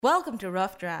Welcome to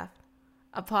Rough Draft,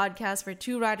 a podcast where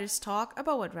two writers talk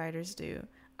about what writers do.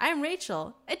 I'm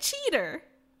Rachel, a cheater.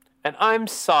 And I'm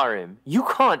Sarim. You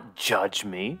can't judge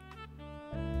me.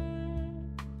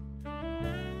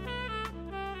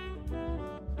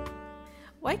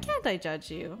 Why can't I judge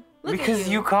you? Look Because at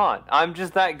you can't. I'm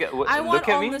just that good. I want Look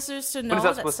at all me. listeners to What know is that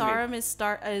that supposed to mean?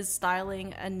 Sarim is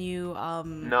styling a new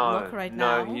look right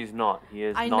No, now. he's not. He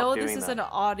is I not know doing this is that. an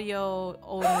audio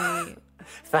only.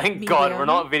 Thank God we're medium.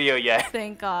 not video yet.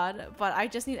 Thank God. But I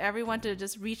just need everyone to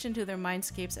just reach into their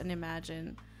mindscapes and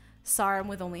imagine Sarim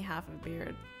with only half a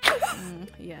beard.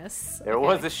 Yes. There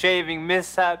was a shaving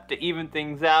mishap to even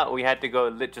things out. We had to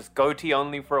go just goatee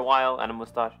only for a while and a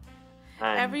mustache.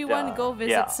 And, Everyone go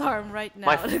visit yeah. Sarim right now.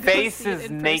 My to go face see it is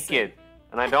in naked, person.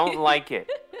 and I don't like it.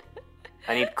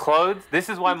 I need clothes. This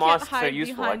is why You can't masks are hide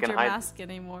useful. I behind can your hide mask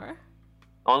anymore.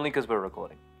 only because we're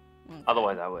recording. Okay.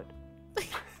 Otherwise, I would.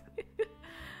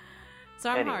 Sarim, how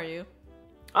are Anyway. you?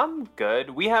 I'm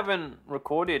good. We haven't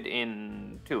recorded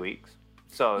in 2 weeks,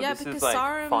 so Yeah, this because is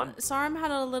like fun. Sarim had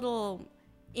a little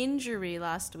injury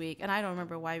last week, and I don't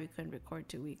remember why we couldn't record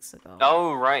 2 weeks ago.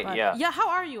 Oh right, But, yeah. Yeah, how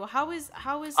are you? How is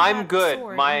I'm that good.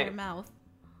 sore My- in your mouth?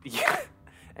 Yeah.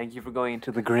 Thank you for going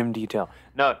into the grim detail.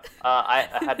 No, I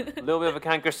had a little bit of a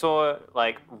canker sore,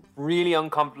 like really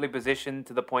uncomfortably positioned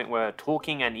to the point where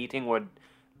talking and eating were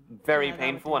very Yeah, that would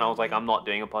painful, and I was like, definitely- I'm not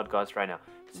doing a podcast right now.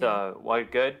 So we're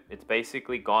good. It's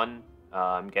basically gone.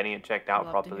 I'm getting it checked out Love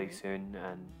to properly hear it. soon,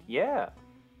 and yeah,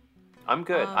 I'm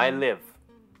good. I live.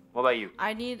 What about you?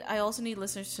 I also need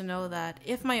listeners to know that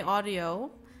if my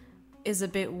audio is a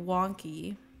bit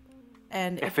wonky,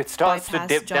 and If it starts to bypass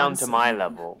dip down to John's- my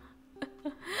level.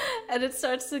 and it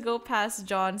starts to go past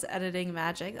John's editing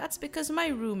magic, that's because my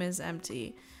room is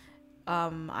empty.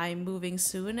 I'm moving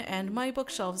soon, and my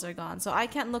bookshelves are gone, so I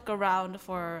can't look around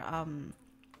for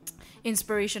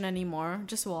inspiration anymore.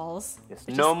 Just walls. Yes,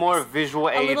 Which no is more visual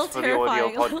a little aids for the audio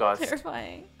terrifying. A little podcast.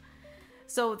 terrifying.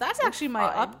 So that's actually my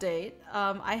fine. update.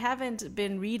 I haven't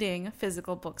been reading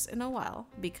physical books in a while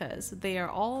because they are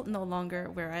all no longer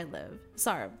where I live.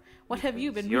 Sarim, what have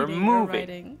you been You're reading or moving.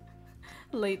 writing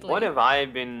lately? What have I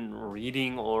been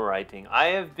reading or writing? I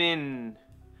have been,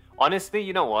 honestly,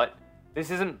 you know what? This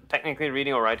isn't technically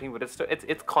reading or writing, but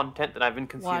it's content that I've been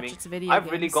consuming. Watch, it's video I've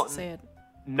games. really gotten Say it.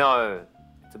 no,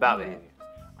 it's about Okay. video games.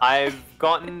 I've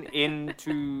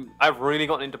really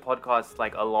gotten into podcasts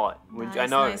like a lot, which I Nice,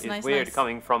 know nice, is nice, weird nice.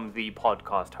 coming from the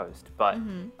podcast host, but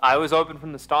Mm-hmm. I was open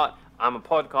from the start. I'm a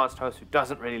podcast host who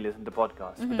doesn't really listen to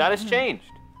podcasts, Mm-hmm, but that has changed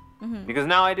because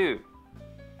now I do.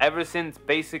 Ever since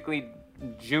basically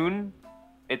June,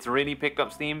 it's really picked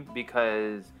up steam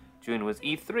because June was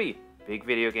E3, big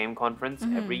video game conference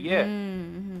Mm-hmm, every year.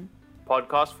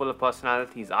 Podcast full of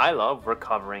personalities I love, we're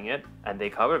covering it, and they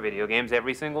cover video games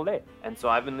every single day. And so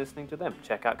I've been listening to them.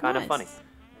 Check out Kind of Nice. Funny.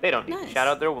 They don't need Nice. a shout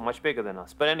out, they're much bigger than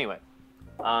us. But anyway,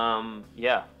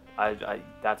 yeah, I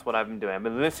that's what I've been doing. I've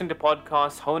been listening to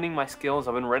podcasts, honing my skills.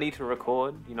 I've been ready to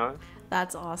record, you know.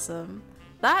 That's awesome.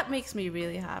 That makes me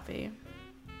really happy.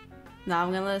 Now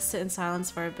I'm gonna sit in silence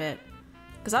for a bit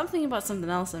because I'm thinking about something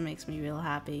else that makes me real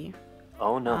happy.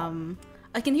 Oh no.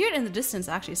 I can hear it in the distance,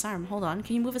 actually. Sarim, hold on.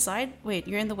 Can you move aside? Wait,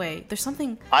 you're in the way. There's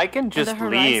something. I can just the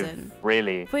leave, horizon.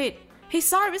 really. Wait. Hey,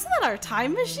 Sarim, isn't that our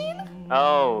time machine?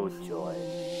 Oh, joy.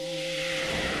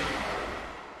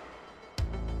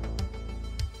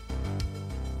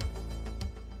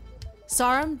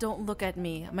 Sarim, don't look at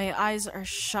me. My eyes are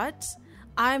shut.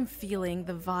 I'm feeling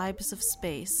the vibes of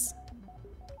space.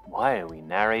 Why are we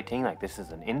narrating like this is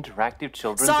an interactive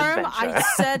children's Sarim, adventure? I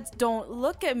said don't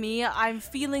look at me. I'm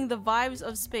feeling the vibes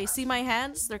of space. See my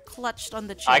hands? They're clutched on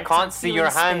the chair. I so I'm can't see your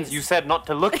feeling hands. space. You said not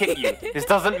to look at you. This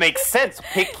doesn't make sense.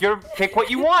 Pick what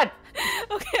you want.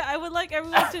 Okay, I would like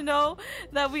everyone to know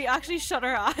that we actually shut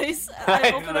our eyes.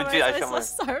 I opened our Legit, I eyes. shut I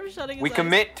saw Sarim shutting his We eyes.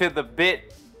 commit to the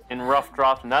bit in Rough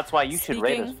Draft, and that's why you should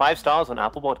rate us Speaking- 5 stars on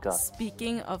Apple Podcasts.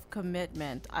 Speaking of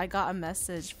commitment, I got a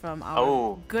message from our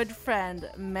Oh. good friend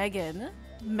Megan.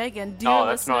 Megan, dear Oh,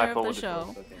 that's listener not I of thought the what it show.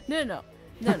 was, okay.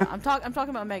 No. I'm talking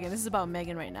about Megan. This is about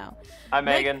Megan right now. Hi,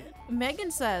 Megan. Megan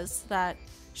says that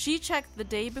she checked the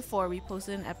day before we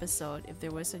posted an episode if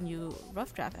there was a new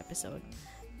Rough Draft episode,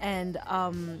 and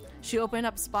she opened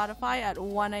up Spotify at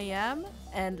 1 a.m.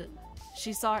 and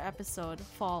she saw our episode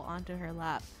fall onto her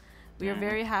lap. We are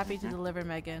very happy to deliver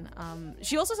Megan.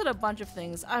 She also said a bunch of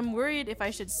things. I'm worried if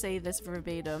I should say this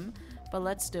verbatim, but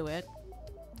let's do it.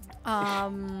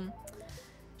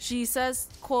 She says,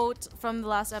 quote, from the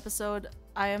last episode,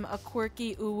 I am a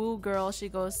quirky uwu girl. She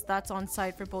goes, that's on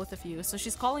site for both of you. So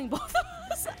she's calling both of us.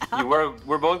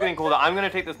 We're both getting called out. I'm gonna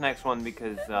take this next one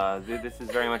because this is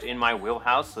very much in my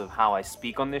wheelhouse of how I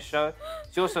speak on this show.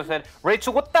 She also said,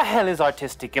 Rachel, what the hell is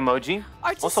artistic emoji?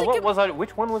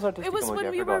 Which one was artistic emoji? It was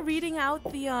when we were reading out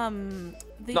the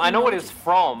No, I know what it's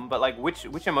from, but like which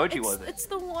emoji was it? It's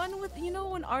the one with, you know,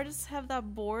 when artists have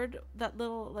that board, that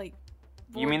little like.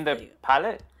 You mean the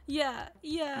palette? Yeah.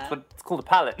 It's called a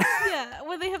palette. Yeah,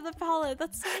 when they have the palette.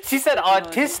 That's. She said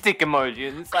artistic emoji,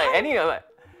 and it's like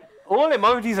all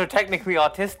emojis are technically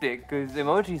artistic because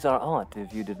emojis are art.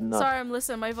 If you didn't know. Sorry,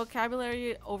 listen. My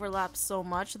vocabulary overlaps so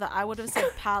much that I would have said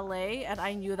palais, and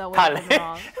I knew that would have been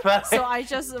wrong. So I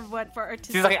just went for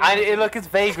artistic. She's like, look, it's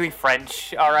vaguely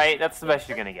French. All right, that's the best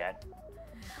you're gonna get.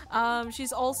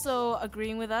 She's also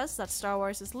agreeing with us that Star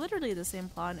Wars is literally the same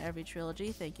plot in every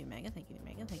trilogy. Thank you, Megan. Thank you,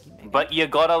 Megan. Thank you, Megan. But you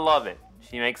gotta love it.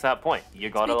 She makes that point. You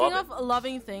gotta love it. Speaking of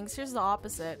loving things, here's the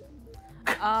opposite.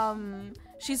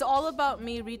 She's all about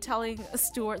me retelling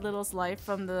Stuart Little's life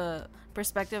from the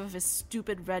perspective of his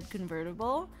stupid red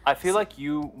convertible. I feel like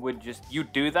you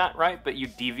do that, right? But you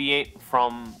deviate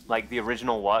from like the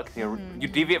original work. You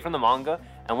deviate from the manga,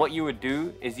 and what you would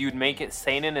do is you'd make it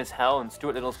seinen as hell, and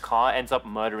Stuart Little's car ends up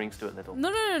murdering Stuart Little.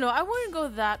 No. I wouldn't go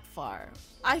that far.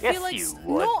 I feel like you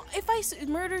would. No, if I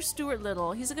murder Stuart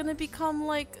Little, he's gonna become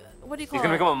like. What do you call it? He's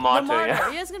gonna become a martyr,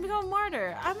 yeah, he's gonna become a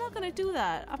martyr. I'm not gonna do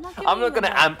that. I'm not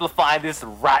gonna amplify this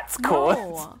rat's cause.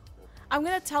 No. I'm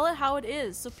gonna tell it how it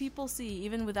is so people see,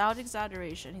 even without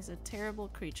exaggeration. He's a terrible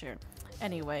creature.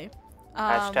 Anyway.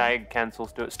 Hashtag cancel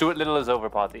Stuart. Stuart Little is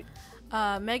over, party.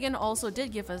 Megan also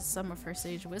did give us some of her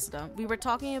sage wisdom. We were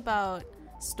talking about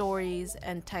stories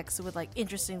and texts with like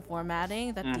interesting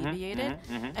formatting that deviated.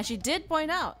 And she did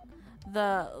point out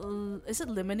is it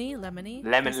Lemony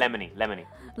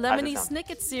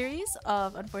Snicket series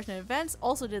of Unfortunate Events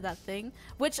also did that thing,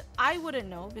 which I wouldn't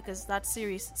know because that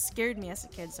series scared me as a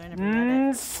kid, so I never read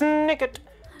it. Snicket.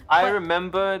 I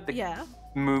remember the Yeah.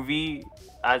 movie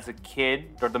as a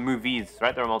kid, or the movies,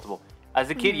 right? There are multiple.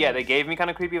 As a kid, yeah, they gave me kind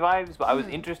of creepy vibes, but I was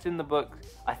interested in the book.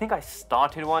 I think I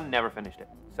started one, never finished it,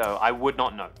 so I would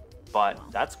not know. But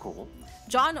that's cool.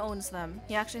 John owns them.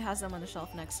 He actually has them on the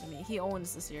shelf next to me. He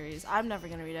owns the series. I'm never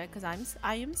gonna read it because I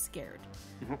am scared.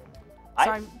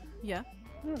 Yeah.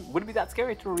 Would it be that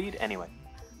scary to read anyway?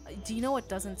 Do you know what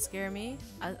doesn't scare me?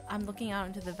 I'm looking out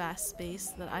into the vast space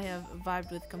that I have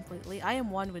vibed with completely. I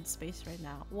am one with space right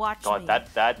now. Watch me.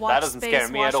 That doesn't scare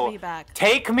me at all. Me back.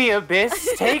 Take me,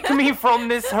 Abyss. Take me from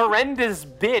this horrendous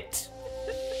bit.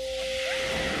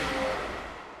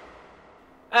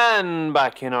 And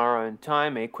back in our own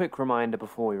time, a quick reminder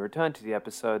before we return to the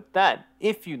episode that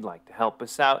if you'd like to help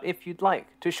us out, if you'd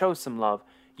like to show some love,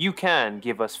 you can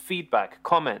give us feedback,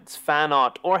 comments, fan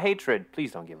art, or hatred.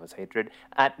 Please don't give us hatred.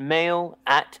 At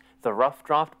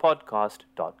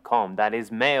mail@theroughdraftpodcast.com. That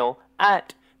is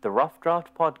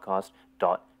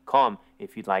mail@theroughdraftpodcast.com.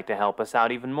 If you'd like to help us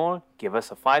out even more, give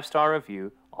us a 5-star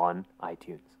review on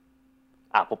iTunes.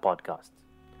 Apple Podcasts.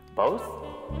 Both?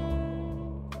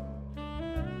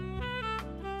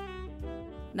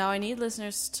 Now I need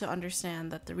listeners to understand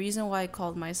that the reason why I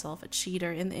called myself a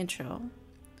cheater in the intro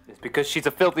it's because she's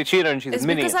a filthy cheater and she's a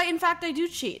minion. It's because in fact I do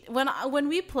cheat. When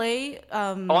we play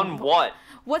on what?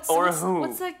 What's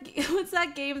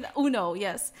that game? Uno,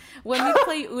 yes. When we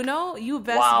play Uno, you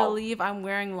best believe I'm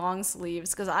wearing long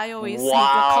sleeves because I always sneak a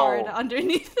card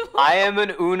underneath them. I am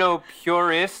an Uno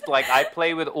purist. Like I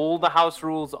play with all the house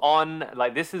rules on.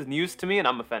 Like this is news to me and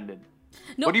I'm offended.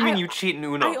 No, what do you mean you cheat in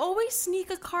Uno? I always sneak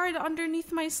a card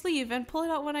underneath my sleeve and pull it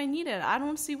out when I need it. I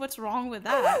don't see what's wrong with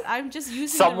that. I'm just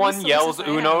using Someone yells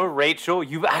Uno, Rachel,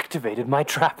 you've activated my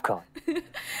trap card.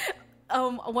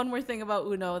 One more thing about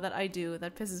Uno that I do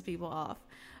that pisses people off.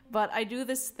 But I do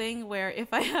this thing where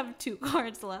if I have 2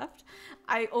 cards left,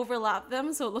 I overlap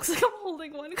them so it looks like I'm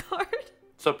holding 1 card.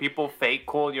 So people fake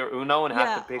call your Uno and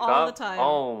have to pick all up? The time.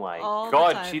 Oh my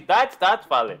god, that's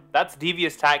valid. That's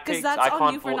devious tactics. That's I can't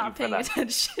on you for fault not you for paying that.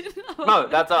 attention. No,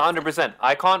 that's 100%.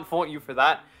 I can't fault you for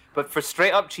that. But for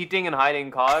straight up cheating and hiding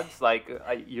cards, like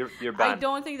you're banned. I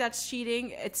don't think that's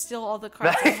cheating. It's still all the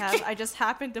cards I have. I just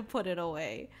happen to put it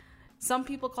away. Some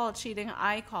people call it cheating.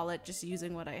 I call it just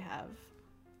using what I have.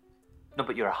 No,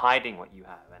 but you're hiding what you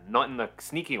have, and not in the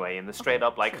sneaky way, in the straight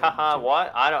up like, haha,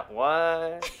 what?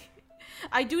 What?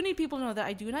 I do need people to know that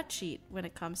I do not cheat when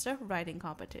it comes to writing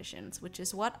competitions, which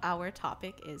is what our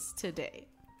topic is today.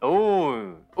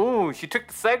 Oh, she took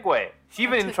the segue. She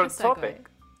even introed the topic.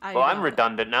 I'm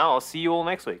redundant now. I'll see you all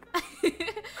next week.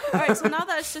 All right, so now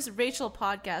that it's just Rachel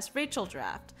podcast, Rachel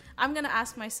Draft, I'm going to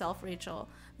ask myself, Rachel,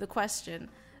 the question,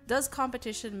 does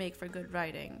competition make for good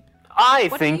writing? I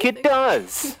think it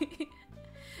does.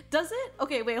 Does it?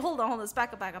 Okay, wait, hold on. Let's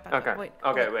back up. Okay. Wait.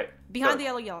 Okay, wait. Behind So- the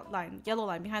yellow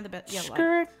line, behind the yellow line.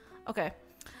 Skirt. Okay.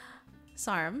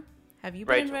 Sarm, have you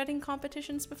been in Rachel. writing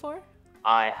competitions before?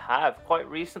 I have quite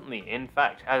recently, in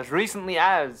fact, as recently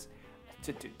as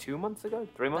 2 months ago,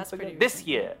 3 months That's ago, pretty this recent.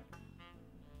 year.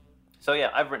 So yeah,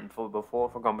 I've written before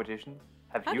for competitions.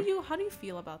 Have How do you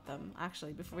feel about them,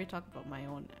 actually, before we talk about my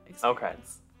own experience? Okay.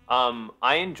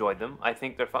 I enjoyed them. I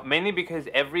think they're fun, mainly because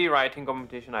every writing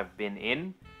competition I've been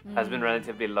in has been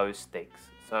relatively low stakes.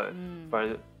 So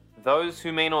for those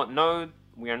who may not know,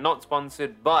 we are not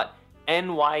sponsored, but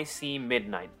NYC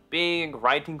Midnight, big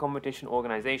writing competition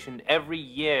organization. Every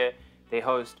year they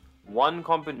host one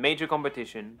major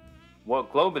competition,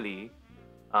 globally,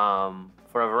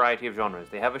 for a variety of genres.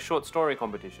 They have a short story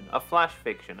competition, a flash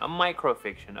fiction, a micro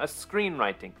fiction, a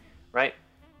screenwriting, right?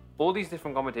 All these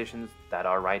different competitions that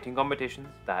are writing competitions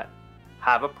that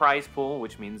have a prize pool,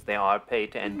 which means they are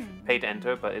paid to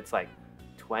enter, but it's like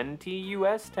 $20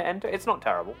 US to enter. It's not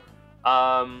terrible.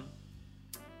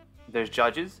 There's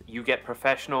judges. You get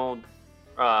professional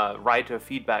writer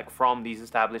feedback from these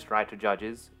established writer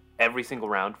judges every single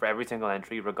round for every single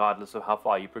entry, regardless of how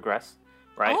far you progress.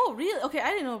 Right? Oh, really? Okay, I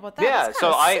didn't know about that. Yeah, That's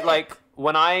so kinda sick.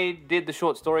 when I did the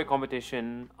short story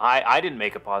competition, I didn't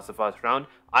make it past the first round.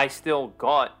 I still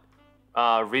got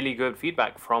really good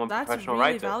feedback from a That's professional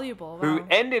really writer valuable. who Wow.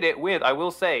 ended it with, I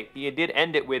will say, he did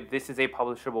end it with, "This is a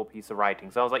publishable piece of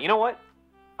writing." So I was like, you know what?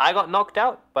 I got knocked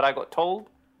out, but I got told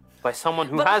by someone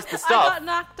who But has the I stuff got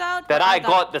knocked out. that but I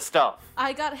got the stuff.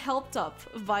 I got helped up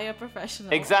by a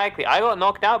professional. Exactly. I got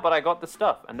knocked out, but I got the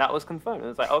stuff, and that was confirmed. It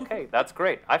was like, okay, that's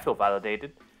great. I feel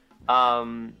validated.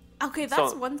 Okay,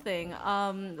 that's So- one thing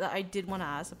that I did want to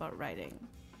ask about writing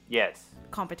Yes.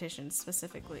 competitions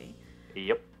specifically.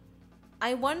 Yep.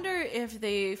 I wonder if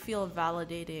they feel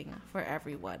validating for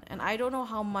everyone. And I don't know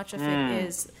how much of it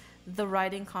is the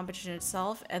writing competition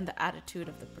itself and the attitude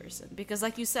of the person. Because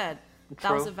like you said,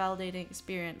 that was a True. validating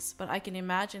experience. But I can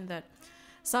imagine that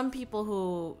some people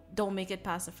who don't make it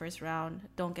past the first round,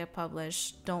 don't get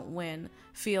published, don't win,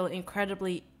 feel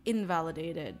incredibly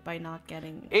invalidated by not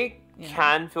getting... It Yeah.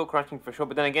 can feel crushing for sure,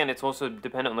 but then again, it's also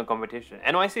dependent on the competition.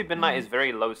 NYC Midnight is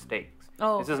very low stakes.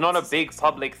 Oh, this is not a it's big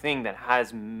public thing that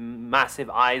has massive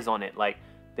eyes on it. Like,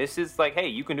 this is like, hey,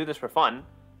 you can do this for fun,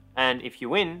 and if you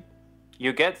win,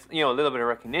 you get a little bit of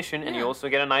recognition, and you Yeah. also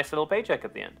get a nice little paycheck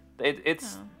at the end.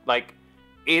 It's Oh. like,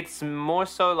 it's more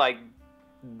so like,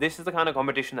 this is the kind of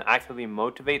competition that actively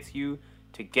motivates you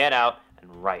to get out and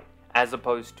write, as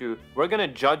opposed to, we're gonna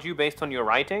judge you based on your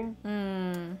writing,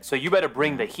 so you better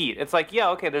bring the heat. It's like, yeah,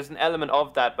 okay, there's an element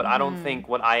of that, but I don't think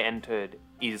what I entered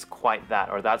is quite that,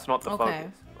 or that's not the Okay.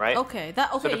 focus, right? Okay, So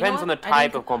it you know depends what? on the I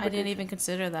type didn't- of competition. I didn't even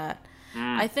consider that.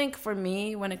 I think for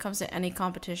me, when it comes to any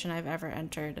competition I've ever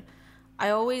entered, I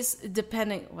always,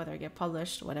 depending whether I get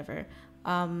published, whatever,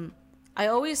 I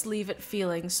always leave it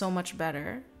feeling so much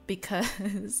better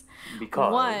because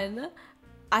one,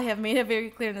 I have made it very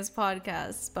clear in this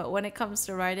podcast, but when it comes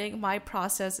to writing, my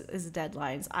process is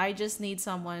deadlines. I just need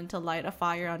someone to light a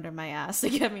fire under my ass to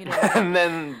get me to write. And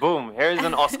then, boom, here's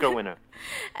an Oscar winner.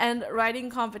 And writing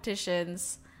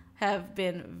competitions have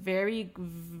been very,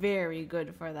 very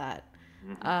good for that.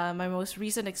 My most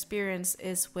recent experience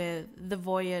is with the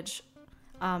Voyage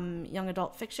young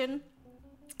adult fiction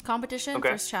competition, Okay,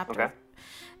 first chapter. okay.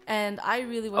 And I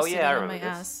really was Oh, yeah, sitting I on my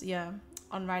remember this. ass,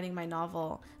 on writing my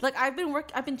novel. Like I've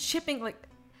been chipping, like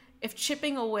if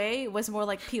chipping away was more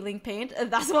like peeling paint,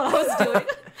 and that's what I was doing.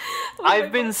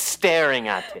 I've been staring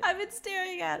at it. I've been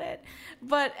staring at it.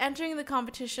 But entering the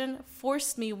competition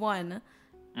forced me, one,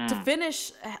 to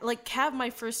finish, like, have my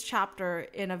first chapter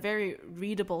in a very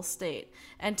readable state,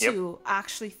 and Yep. two,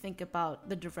 actually think about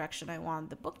the direction I want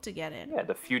the book to get in. Yeah,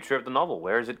 the future of the novel.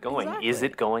 Where is it going? Is Exactly.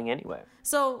 it going anywhere?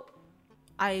 So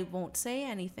I won't say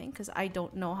anything because I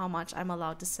don't know how much I'm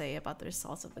allowed to say about the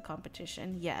results of the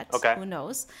competition yet. Okay. Who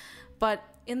knows? But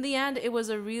in the end, it was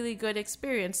a really good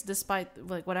experience, despite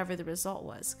like whatever the result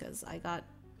was, because I got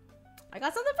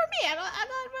something for me. I got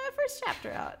my first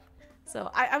chapter out. So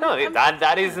I'm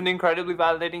that is an incredibly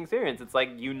validating experience. It's like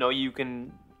you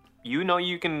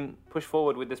can push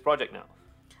forward with this project now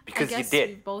because I guess you did.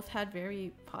 we both had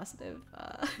very positive.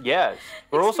 Yes,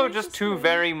 we're also just experiences two with-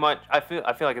 very much. I feel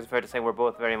like it's fair to say we're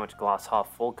both very much glass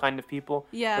half full kind of people.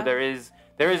 Yeah. So there is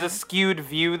Yeah. a skewed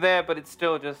view there, but it's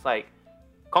still just like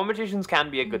competitions can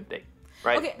be a good thing,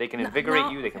 right? Okay, They can n- invigorate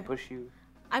now- you. They can okay. push you.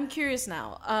 I'm curious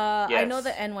now. I know Yes.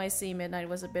 that NYC Midnight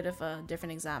was a bit of a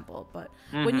different example, but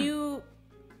Mm-hmm. when you,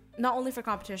 not only for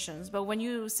competitions, but when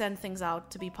you send things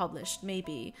out to be published,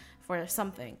 maybe for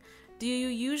something, do you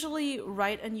usually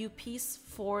write a new piece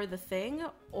for the thing,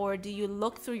 or do you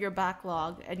look through your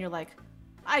backlog and you're like,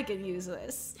 I can use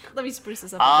this. Let me spruce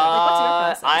this up a bit. Like, what's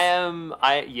your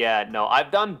process?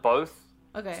 I've done both.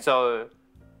 Okay. So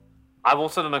I've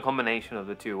also done a combination of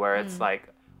the two where it's like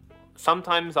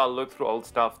sometimes I'll look through old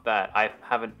stuff that I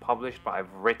haven't published but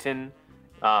I've written,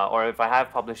 or if I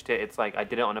have published it, it's like I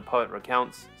did it on a Poet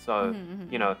Recounts. So,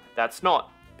 you know, that's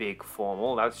not big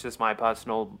formal. That's just my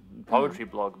personal poetry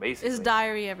blog, basically. Is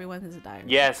diary, everyone has a diary.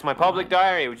 Yes, my public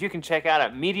diary, which you can check out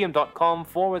at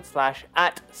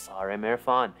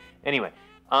medium.com/@SareMirfan. Anyway,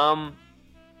 so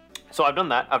I've done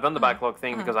that. I've done the backlog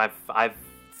thing because I've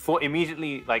thought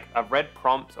immediately, like, I've read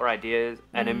prompts or ideas,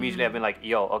 and immediately I've been like,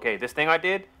 yo, okay, this thing I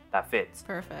did, that fits.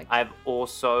 Perfect. I've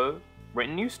also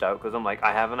written new stuff because I'm like,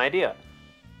 I have an idea.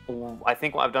 I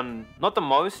think what I've done, not the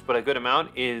most, but a good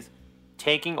amount, is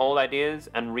taking old ideas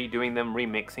and redoing them,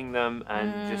 remixing them,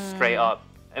 and just straight up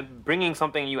bringing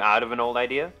something new out of an old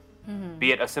idea,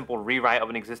 be it a simple rewrite of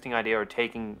an existing idea or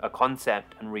taking a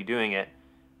concept and redoing it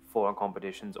for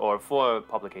competitions or for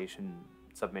publication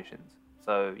submissions.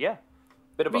 So yeah,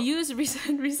 bit of reuse,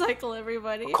 recycle,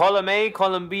 everybody. Column A,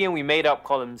 column B, and we made up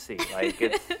column C. Like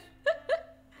it's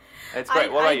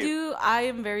great. What about you? I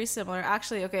am very similar.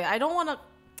 Actually, okay, I don't want to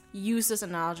use this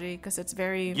analogy because it's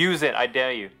very... Use it, I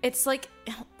dare you. It's like,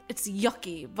 it's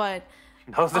yucky, but...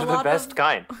 Those are the best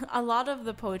kind. A lot of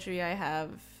the poetry I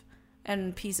have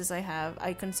and pieces I have,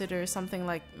 I consider something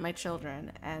like my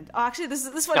children. And actually,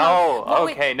 this one. Oh,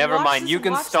 okay, never mind. You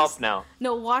can stop now.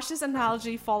 No, watch this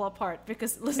analogy fall apart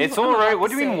because listen. It's alright.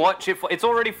 What do you mean watch it? It's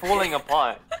already falling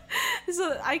apart.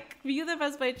 So I view them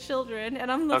as my children,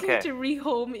 and I'm looking to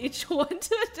rehome each one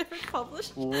to a different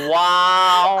publisher.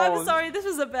 Wow. I'm sorry, this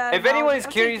was a bad. If anyone is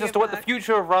curious as to what the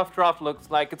future of Rough Draft looks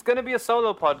like, it's going to be a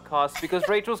solo podcast because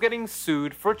Rachel's getting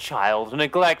sued for child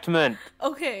neglectment.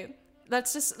 Okay.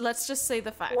 Let's just say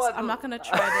the facts. I'm not gonna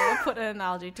try to put an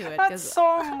analogy to it. That's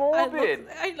so morbid.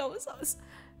 I know.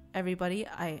 Everybody,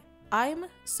 I'm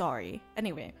sorry.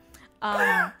 Anyway,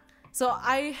 so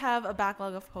I have a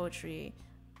backlog of poetry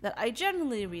that I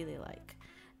generally really like,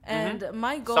 and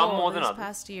my goal these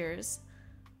past years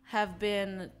have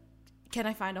been, can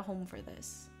I find a home for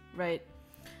this? Right.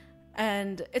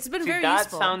 And it's been very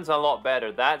useful. That sounds a lot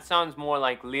better. That sounds more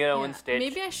like Leo and Stitch.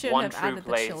 Maybe I shouldn't have added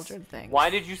the children thing. Why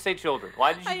did you say children?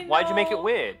 Why'd you make it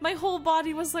weird? My whole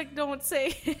body was like, don't say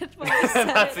it. But I said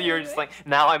That's what you're just like,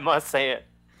 now I must say it.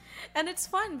 And it's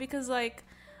fun because like,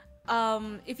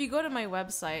 if you go to my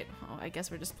website, I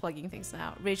guess we're just plugging things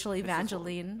now,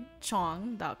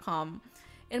 RachelEvangelineChong.com.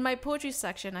 In my poetry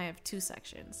section, I have two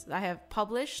sections. I have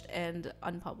published and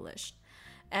unpublished.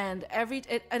 And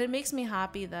it makes me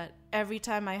happy that every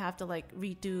time I have to like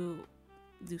do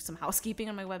some housekeeping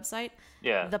on my website,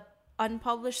 the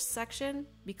unpublished section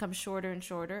becomes shorter and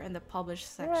shorter, and the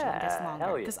published section gets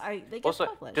longer because they get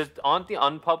published. Aren't the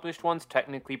unpublished ones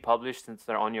technically published since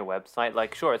they're on your website?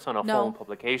 Like, sure, it's on a formal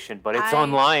publication, but it's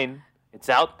online. It's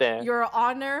out there. Your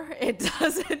Honor, it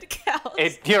doesn't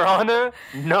count. Your Honor,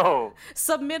 no.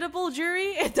 Submittable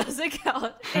jury, it doesn't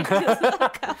count. It does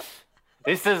not count.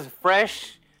 This is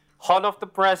fresh. Hot off the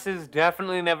presses,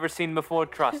 definitely never seen before,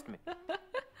 trust me.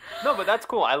 No, but that's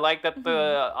cool. I like that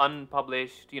the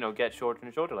unpublished, get shorter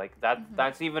and shorter. Like,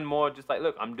 that's even more just like,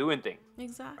 look, I'm doing things.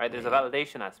 Exactly. Right? There's a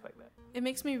validation aspect there. It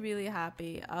makes me really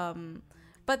happy.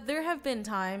 But there have been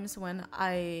times when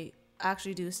I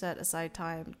actually do set aside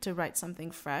time to write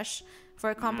something fresh for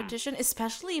a competition,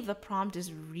 especially if the prompt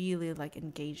is really like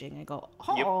engaging. I go,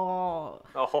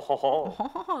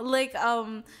 like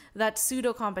that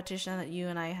pseudo competition that you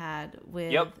and I had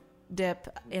with Dip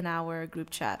in our group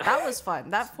chat. That was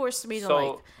fun. That forced me to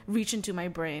like reach into my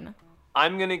brain.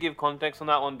 I'm gonna give context on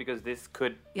that one because this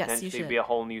could potentially be a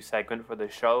whole new segment for the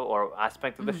show or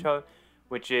aspect of the show,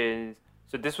 which is.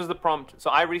 So this was the prompt. So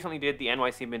I recently did the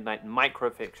NYC Midnight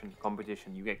Microfiction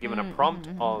competition. You get given a prompt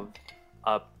of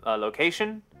a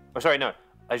location, a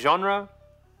genre,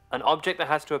 an object that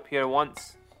has to appear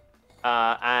once,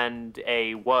 and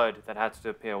a word that has to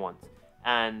appear once.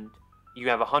 And you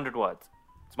have 100 words.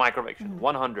 It's microfiction.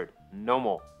 100, no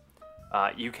more.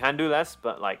 You can do less,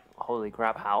 but like, holy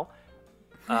crap, how?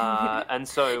 And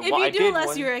so if you do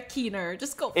less, you're a keener.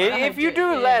 Just go for it. If you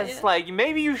do less, like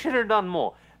maybe you should have done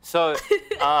more. So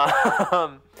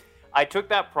I took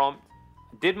that prompt,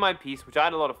 did my piece, which I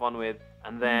had a lot of fun with,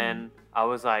 and then I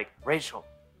was like, Rachel,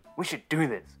 we should do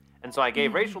this. And so I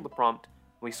gave Rachel the prompt,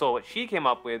 we saw what she came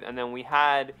up with, and then we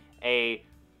had a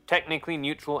technically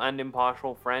neutral and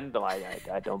impartial friend, though I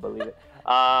don't believe it,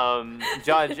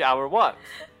 judge our works.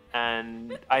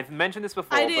 And I've mentioned this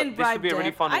before, but this would be a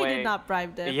really fun way. I did not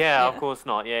bribe them. Yeah, of course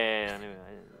not. Yeah. Anyway,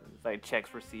 like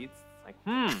checks receipts. It's like,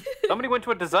 somebody went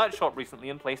to a dessert shop recently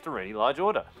and placed a really large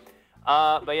order.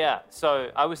 But yeah, so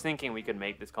I was thinking we could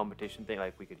make this competition thing,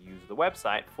 like we could use the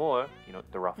website for,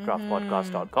 the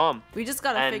roughdraftpodcast.com. We just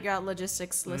gotta figure out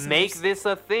logistics, listeners. Make this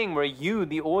a thing where you,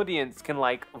 the audience, can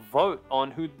like vote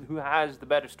on who has the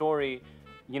better story,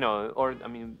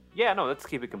 let's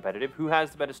keep it competitive. Who has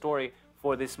the better story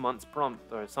for this month's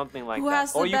prompt or something like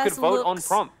that. Or you could vote on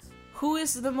prompts. Who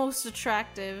is the most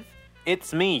attractive?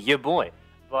 It's me, your boy.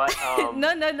 But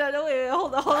No, wait,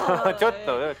 hold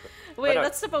on. Wait,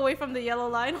 let's step away from the yellow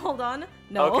line. Hold on.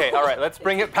 No. Okay, all right, let's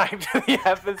bring it back to the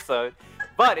episode.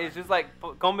 But it's just like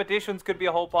competitions could be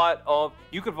a whole part of.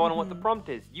 You could vote on what the prompt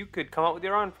is. You could come up with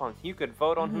your own prompts. You could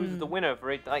vote on who's the winner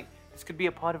for it. Like this could be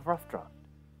a part of Rough Draft.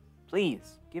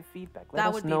 Please give feedback. Let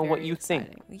us know what you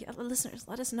think. Yeah, listeners,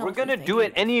 let us know. We're gonna do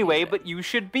it anyway, but you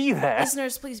should be there.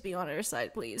 Listeners, please be on our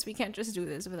side, please. We can't just do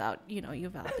this without you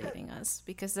validating us,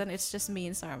 because then it's just me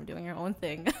and Sarum doing our own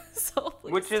thing. So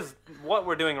please. Which is what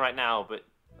we're doing right now, but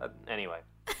anyway.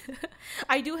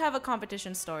 I do have a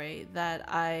competition story that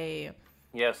I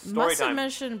story must time. have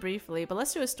mentioned briefly, but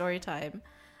let's do a story time.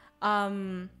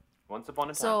 Once upon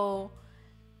a time. So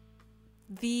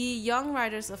the Young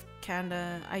Writers of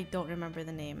Canada, I don't remember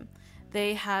the name,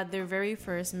 they had their very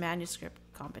first manuscript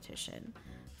competition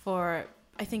for,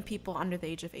 I think, people under the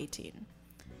age of 18.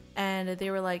 And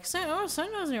they were like, send us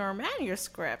your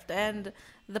manuscript. And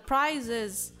the prize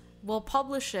is, we'll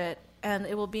publish it, and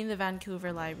it will be in the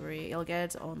Vancouver Library. It'll get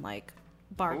its own, like,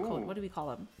 barcode. Ooh. What do we call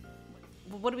them?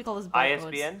 What do we call those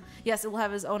barcodes? ISBN? Yes, it will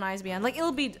have its own ISBN. Like,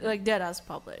 it'll be, like, dead as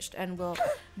published. And we'll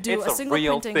do a single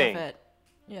real printing thing. of it.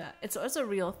 Yeah, it's a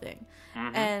real thing.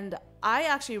 Mm-hmm. And I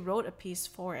actually wrote a piece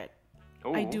for it.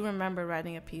 Ooh. I do remember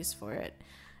writing a piece for it.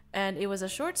 And it was a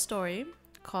short story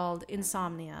called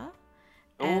Insomnia.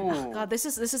 And oh God, this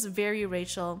is very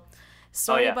Rachel.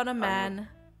 Story about a man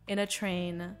in a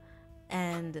train,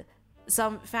 and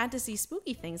some fantasy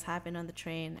spooky things happen on the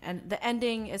train, and the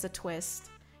ending is a twist.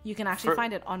 You can actually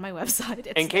find it on my website.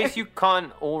 In case you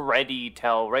can't already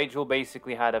tell, Rachel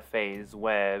basically had a phase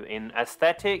where in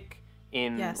aesthetic,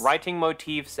 in writing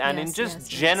motifs, and in just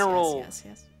general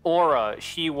aura,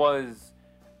 she was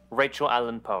Rachel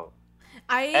Allen Poe.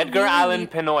 Edgar Allan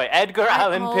Poe.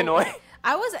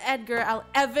 I was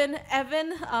Evan,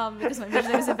 because my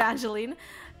middle name is Evangeline.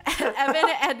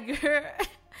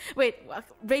 Wait,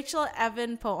 Rachel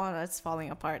Evan Poe. Oh, that's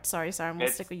falling apart. Sorry, I'm going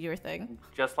to stick with your thing.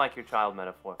 Just like your child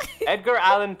metaphor. Edgar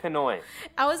Allan Poe.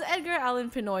 I was Edgar Allan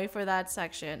Poe for that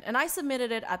section, and I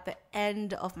submitted it at the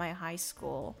end of my high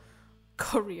school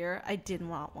career. I did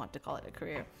not want to call it a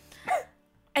career.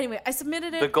 Anyway, I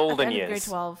submitted it the golden at the end years. of grade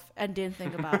 12 and didn't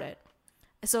think about it.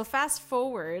 So fast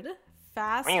forward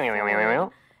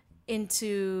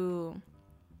into,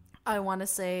 I want to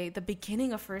say, the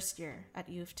beginning of first year at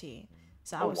U of T.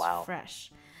 So I was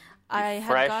fresh. I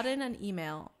had gotten an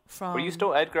email from... Were you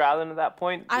still Edgar Allan at that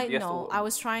point? I know. I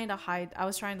was trying to hide. I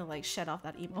was trying to like shed off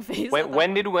that emo phase.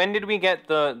 When did we get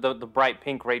the bright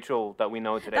pink Rachel that we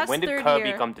know today? That's when did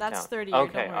Kirby come to town? That's third year.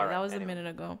 Okay, all right. That was a minute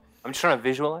ago. I'm just trying to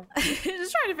visualize. Just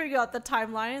trying to figure out the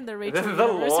timeline, the Rachel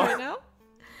universe right now.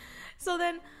 So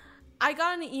then I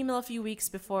got an email a few weeks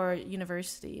before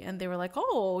university, and they were like,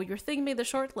 "Oh, your thing made the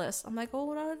short list." I'm like,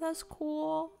 "Oh, that's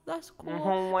cool. That's cool."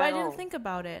 Wow. But I didn't think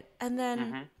about it. And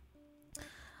then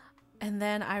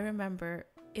I remember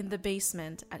in the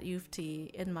basement at U of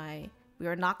T, we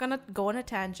were not going to go on a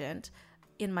tangent,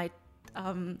 in my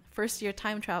first year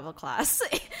time travel class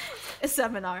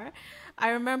seminar, I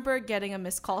remember getting a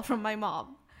missed call from my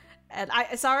mom. And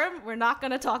Sarum, we're not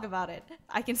going to talk about it.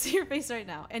 I can see your face right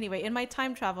now. Anyway, in my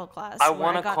time travel class, I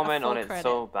want to comment on it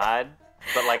so bad,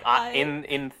 but like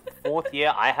in fourth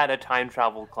year, I had a time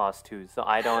travel class too, so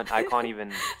I can't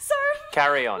even. Sarum,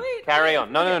 carry on.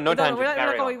 No tangent.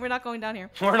 We're not going down here.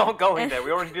 We're not going there.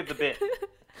 We already did the bit.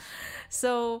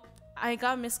 So I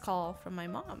got a missed call from my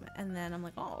mom, and then I'm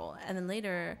like, oh, and then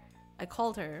later I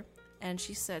called her, and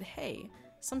she said, hey,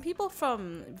 some people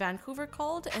from Vancouver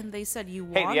called, and they said you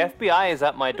won. Hey, the FBI is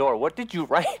at my door. What did you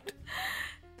write?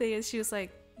 She was like,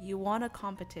 you won a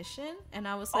competition? And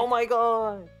I was like, oh my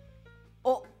God.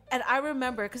 Oh, and I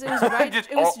remember, because it was right,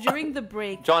 it was during the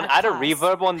break. John, add a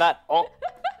reverb on that. Oh.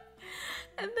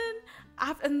 And then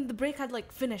and the break had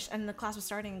like finished, and the class was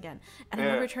starting again. And I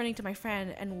remember turning to my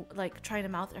friend and like trying to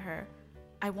mouth to her,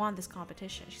 I won this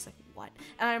competition. She's like, what?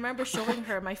 And I remember showing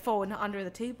her my phone under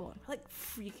the table, and like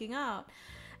freaking out.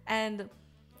 And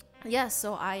yes,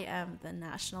 so I am the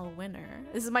national winner.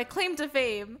 This is my claim to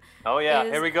fame. Oh yeah,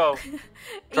 here we go.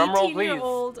 Drum roll, please.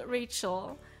 18-year-old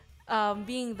Rachel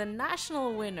being the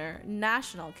national winner,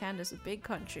 Canada's a big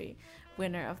country,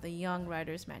 winner of the Young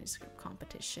Writers Manuscript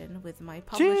Competition with my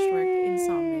published work,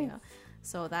 Insomnia.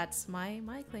 So that's my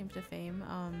claim to fame.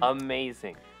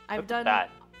 Amazing. I've Look at done that.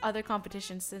 other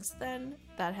competitions since then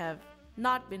that have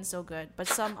not been so good, but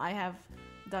some I have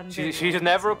done very She's well.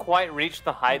 never quite reached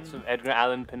the heights of Edgar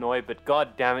Allan Poe, but god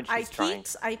damn it, she's trying.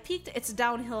 I peaked. It's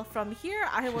downhill from here.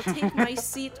 I will take my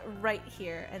seat right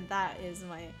here, and that is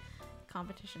my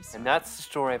competition story. And that's the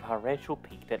story of how Rachel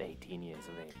peaked at 18 years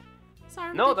of age.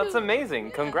 Sorry, No, did that's you- amazing.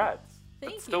 Yeah. Congrats.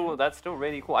 Thank That's you. still that's still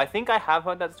really cool. I think I have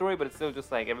heard that story, but it's still just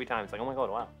like every time it's like, oh my god,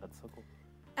 wow, that's so cool.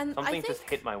 And I Something think just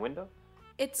hit my window.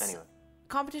 it's Anyway.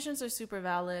 competitions are super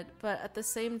valid, but at the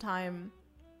same time,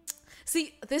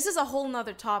 see, this is a whole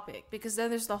nother topic because then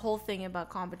there's the whole thing about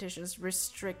competitions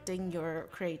restricting your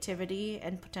creativity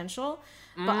and potential.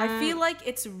 But I feel like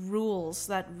it's rules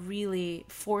that really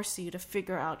force you to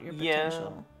figure out your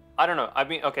potential. I don't know. I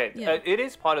mean, okay, Yeah. it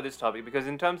is part of this topic because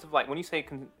in terms of like when you say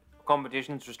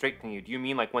competitions restricting you, do you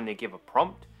mean like when they give a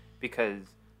prompt? Because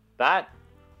that,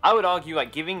 I would argue,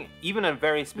 like giving even a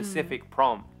very specific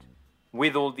prompt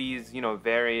with all these,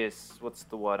 various, what's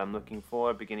the word I'm looking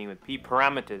for, beginning with P,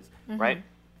 parameters, right?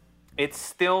 It's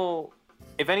still,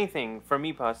 if anything, for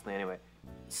me personally anyway,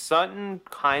 certain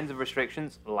kinds of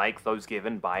restrictions, like those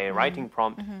given by a writing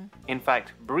prompt, in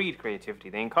fact, breed creativity.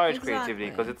 They encourage creativity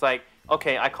because Exactly. it's like,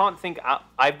 okay, I can't think,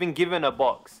 I've been given a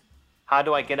box. How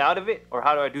do I get out of it? Or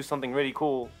how do I do something really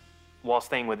cool while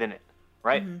staying within it,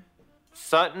 right?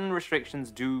 Certain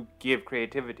restrictions do give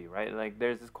creativity, right? Like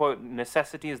there's this quote,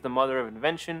 necessity is the mother of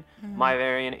invention. My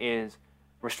variant is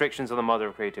restrictions are the mother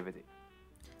of creativity.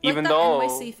 Even like that though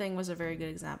NYC thing was a very good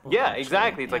example. yeah, actually.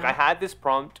 exactly. It's like I had this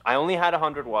prompt, I only had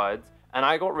 100 words, and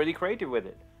I got really creative with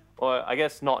it. Or I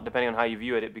guess not, depending on how you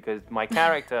view it, because my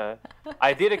character,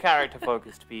 I did a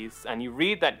character-focused piece, and you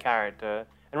read that character,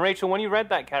 and Rachel, when you read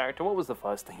that character, what was the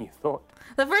first thing you thought?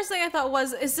 The first thing I thought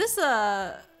was, is this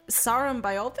a Sauron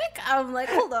biopic? I'm like,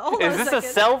 hold on Is a this second.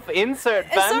 a self-insert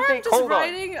Is Sauron fanfic? just Hold on.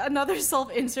 writing another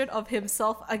self-insert of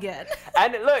himself again?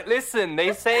 And look, listen,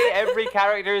 they say every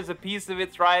character is a piece of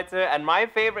its writer, and my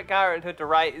favorite character to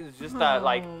write is just a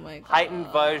my heightened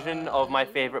version of my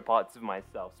favorite parts of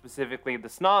myself, specifically the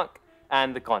snark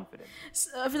and the confidence.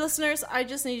 For listeners, I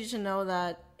just need you to know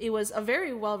that it was a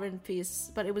very well-written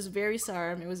piece, but it was very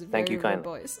Sauron. It was very Thank you kindly.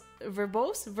 verbose.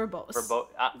 Verbose.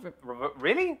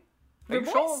 Really? Are you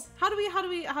Verbose? sure? How do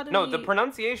we? No, the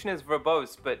pronunciation is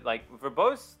verbose, but like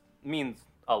verbose means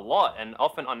a lot and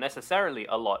often unnecessarily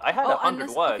a lot. I had 100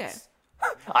 words.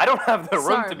 I don't have the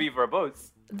room Sorry. to be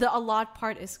verbose. The a lot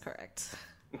part is correct.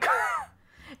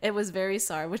 It was very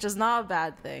Sauron, which is not a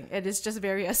bad thing. It is just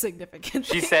very insignificant.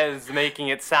 She says, making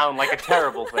it sound like a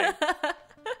terrible thing.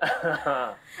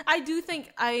 I do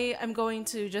think I am going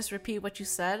to just repeat what you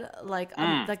said, like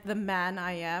the man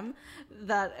I am,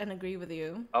 and agree with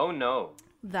you Oh no.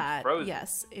 that Frozen.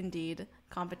 yes, indeed,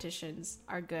 competitions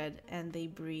are good and they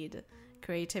breed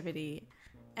creativity.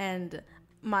 And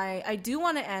I do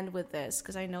want to end with this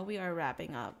because I know we are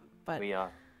wrapping up, but We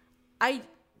are. I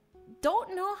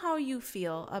don't know how you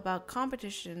feel about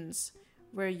competitions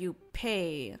where you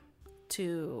pay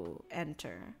to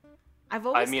enter. I've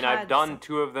done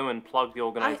 2 of them and plugged the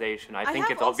organization. I think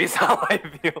have it's also- obvious how I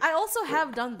feel. I also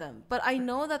have done them, but I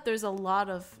know that there's a lot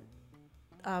of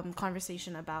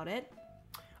conversation about it.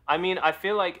 I mean, I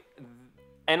feel like,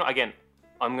 and again,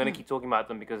 I'm going to keep talking about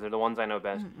them because they're the ones I know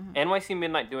best. NYC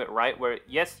Midnight do it right, where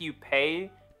yes, you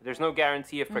pay, there's no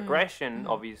guarantee of progression,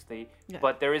 obviously, Yeah.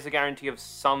 but there is a guarantee of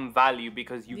some value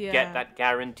because you Yeah. get that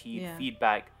guaranteed Yeah.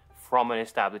 feedback from an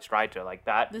established writer. Like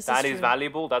that, This that is is true.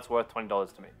 valuable, that's worth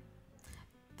 $20 to me.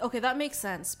 Okay, that makes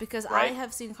sense because I Right?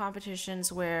 have seen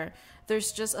competitions where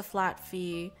there's just a flat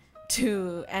fee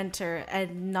to enter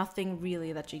and nothing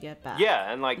really that you get back.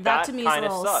 Yeah, and like that that to me is a kind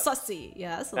of little sucks. sussy.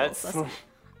 Yeah, it's a That's little sussy.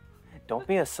 don't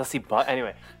be a sussy butt.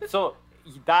 Anyway, so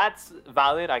that's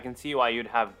valid. I can see why you'd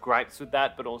have gripes with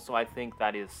that, but also I think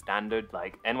that is standard.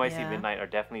 Like NYC Yeah. Midnight are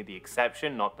definitely the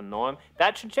exception, not the norm.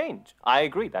 That should change. I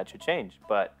agree, that should change,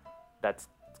 but that's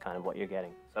kind of what you're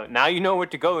getting. So now you know where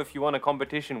to go if you want a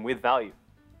competition with value.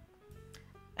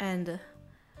 And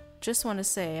just want to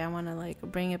say, I want to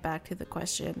bring it back to the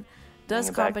question: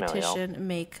 does Bring it back now, competition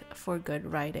make for good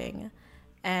writing?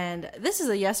 And this is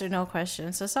a yes or no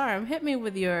question. So Sarah, hit me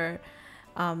with your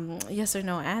yes or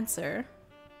no answer.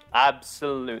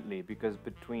 Absolutely, because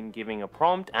between giving a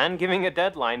prompt and giving a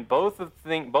deadline, both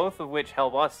of which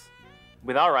help us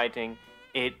with our writing,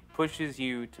 it pushes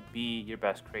you to be your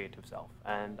best creative self,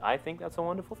 and I think that's a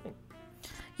wonderful thing.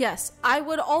 Yes, I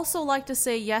would also like to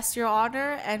say yes, Your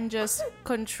Honor, and just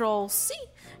Control C,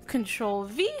 Control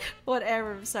V,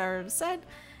 whatever Sarah said,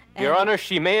 Your Honor,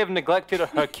 she may have neglected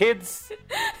her kids,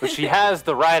 but she has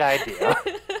the right idea.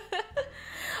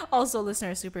 Also,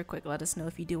 listeners, super quick, let us know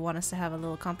if you do want us to have a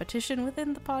little competition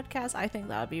within the podcast. I think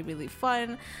that would be really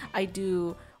fun. I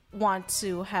do want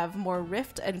to have more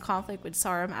rift and conflict with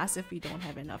Sarum, as if we don't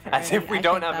have enough already. As if we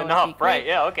don't have enough, right?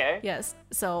 Yeah, okay. Yes.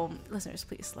 So, listeners,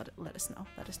 please let us know.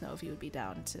 Let us know if you would be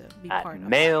down to be part of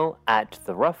mail at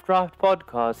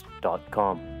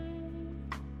theroughdraftpodcast.com.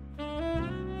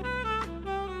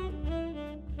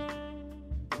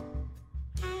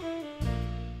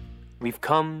 We've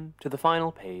come to the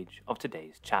final page of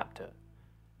today's chapter.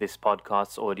 This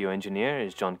podcast's audio engineer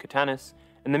is John Katanis,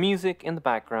 and the music in the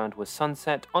background was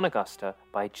Sunset on Augusta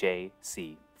by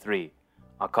JC3.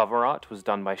 Our cover art was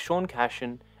done by Sean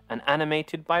Cashin and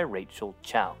animated by Rachel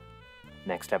Chow.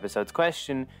 Next episode's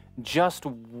question, just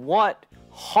what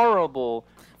horrible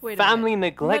family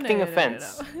neglecting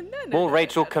offense will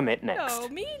Rachel commit next? No,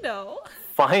 me no.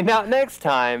 Find out next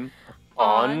time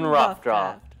on Rough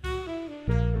Draft.